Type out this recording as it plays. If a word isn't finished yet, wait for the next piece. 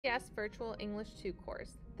DCS Virtual English 2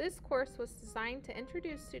 course. This course was designed to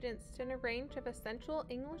introduce students to a range of essential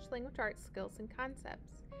English language arts skills and concepts.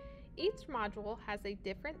 Each module has a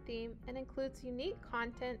different theme and includes unique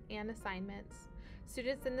content and assignments.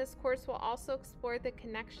 Students in this course will also explore the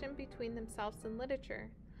connection between themselves and literature.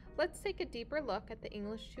 Let's take a deeper look at the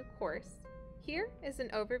English 2 course. Here is an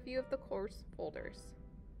overview of the course folders.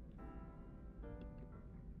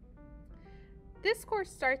 This course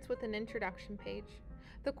starts with an introduction page.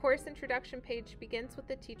 The course introduction page begins with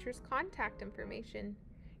the teacher's contact information.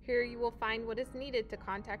 Here you will find what is needed to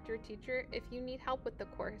contact your teacher if you need help with the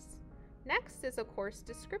course. Next is a course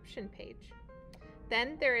description page.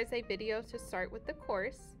 Then there is a video to start with the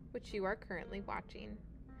course, which you are currently watching.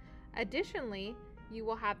 Additionally, you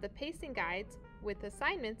will have the pacing guides with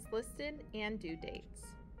assignments listed and due dates.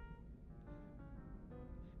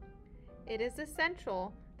 It is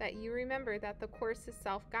essential that you remember that the course is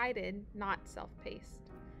self-guided, not self-paced.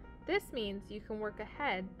 This means you can work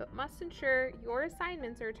ahead, but must ensure your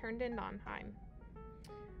assignments are turned in on time.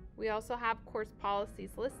 We also have course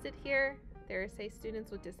policies listed here. There is a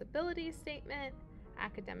Students with Disabilities statement,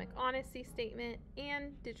 Academic Honesty statement,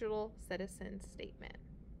 and Digital Citizen statement.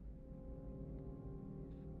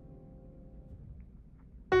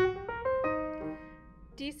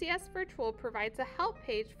 DCS Virtual provides a help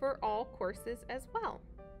page for all courses as well.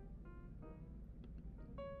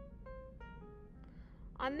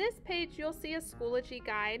 On this page, you'll see a Schoology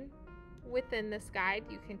guide. Within this guide,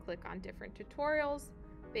 you can click on different tutorials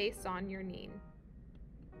based on your need.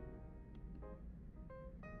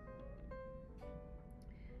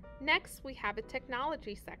 Next, we have a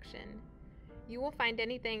technology section. You will find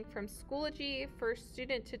anything from Schoology for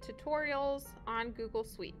student to tutorials on Google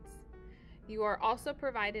Suites. You are also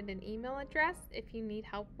provided an email address if you need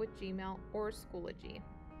help with Gmail or Schoology.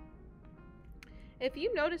 If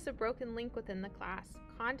you notice a broken link within the class,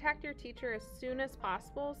 contact your teacher as soon as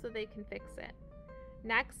possible so they can fix it.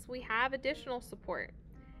 Next, we have additional support.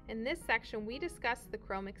 In this section, we discuss the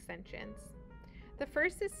Chrome extensions. The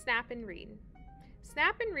first is Snap and Read.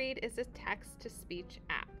 Snap and Read is a text-to-speech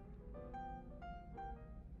app.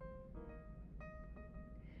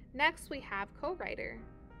 Next, we have Co-Writer.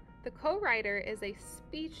 The Co-Writer is a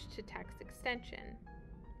speech-to-text extension.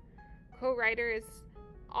 Co-Writer is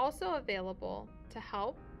also available to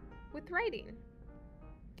help with writing.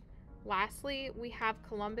 Lastly, we have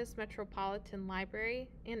Columbus Metropolitan Library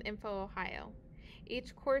and Info Ohio.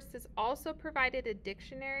 Each course is also provided a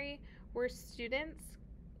dictionary where students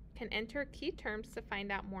can enter key terms to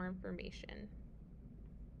find out more information.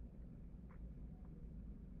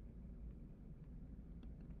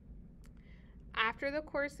 After the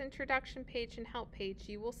course introduction page and help page,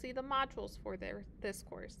 you will see the modules for this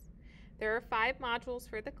course. There are 5 modules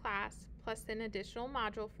for the class, plus an additional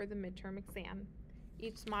module for the midterm exam.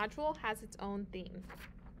 Each module has its own theme.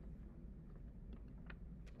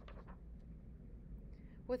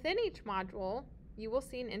 Within each module, you will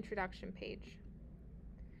see an introduction page.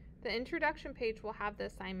 The introduction page will have the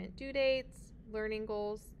assignment due dates, learning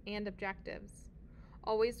goals, and objectives.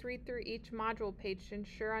 Always read through each module page to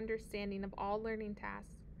ensure understanding of all learning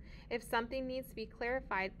tasks. If something needs to be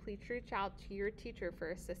clarified, please reach out to your teacher for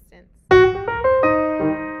assistance.